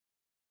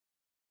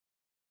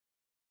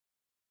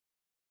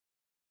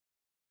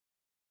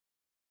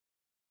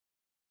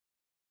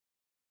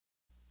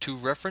To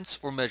reference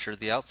or measure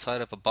the outside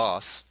of a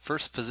boss,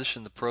 first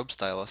position the probe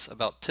stylus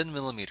about 10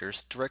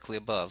 millimeters directly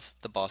above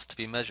the boss to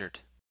be measured.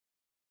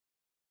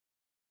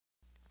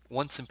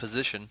 Once in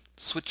position,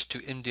 switch to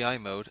MDI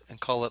mode and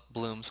call up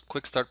Blum's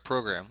Quick Start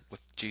program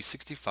with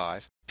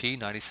G65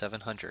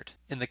 P9700.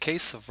 In the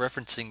case of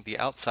referencing the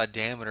outside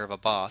diameter of a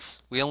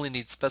boss, we only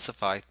need to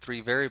specify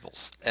three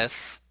variables,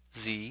 S,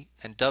 Z,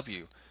 and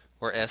W,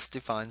 where S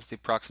defines the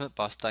approximate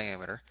boss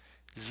diameter,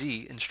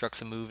 Z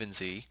instructs a move in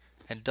Z,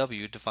 and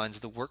W defines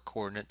the work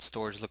coordinate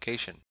storage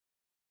location.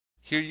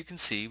 Here you can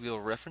see we will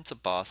reference a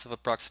boss of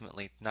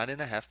approximately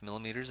 9.5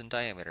 millimeters in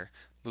diameter,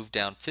 move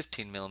down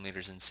 15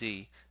 millimeters in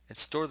Z, and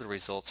store the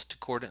results to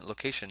coordinate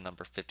location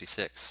number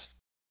 56.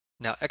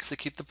 Now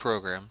execute the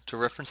program to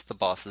reference the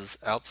boss's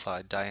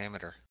outside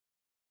diameter.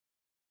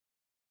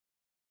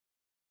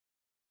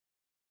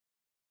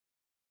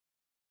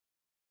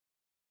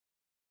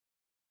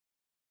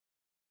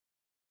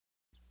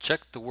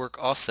 Check the Work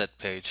Offset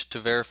page to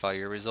verify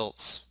your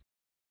results.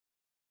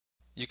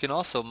 You can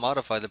also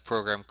modify the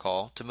program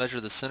call to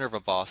measure the center of a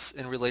boss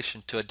in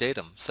relation to a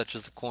datum, such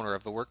as the corner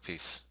of the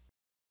workpiece.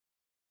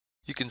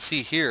 You can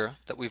see here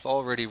that we've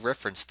already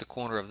referenced the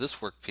corner of this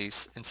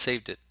workpiece and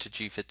saved it to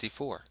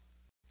G54.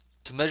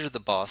 To measure the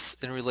boss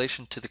in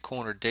relation to the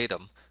corner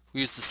datum,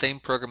 we use the same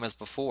program as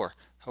before.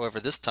 However,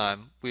 this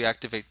time we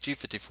activate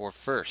G54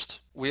 first.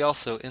 We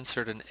also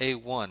insert an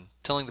A1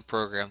 telling the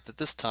program that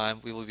this time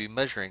we will be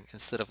measuring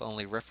instead of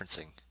only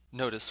referencing.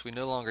 Notice we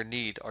no longer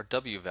need our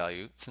W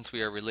value since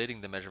we are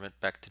relating the measurement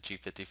back to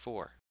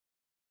G54.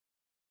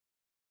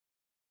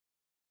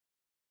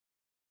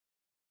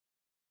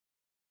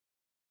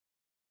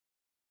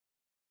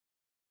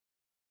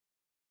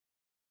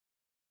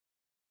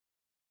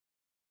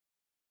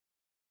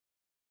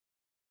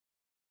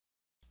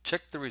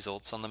 Check the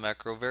results on the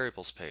Macro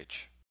Variables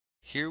page.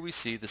 Here we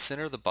see the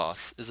center of the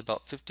boss is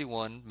about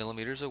 51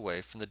 millimeters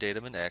away from the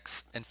datum in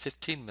X and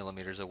 15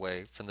 millimeters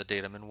away from the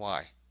datum in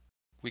Y.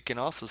 We can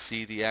also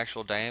see the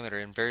actual diameter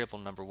in variable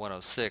number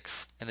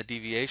 106 and the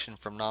deviation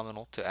from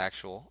nominal to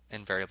actual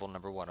in variable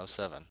number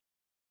 107.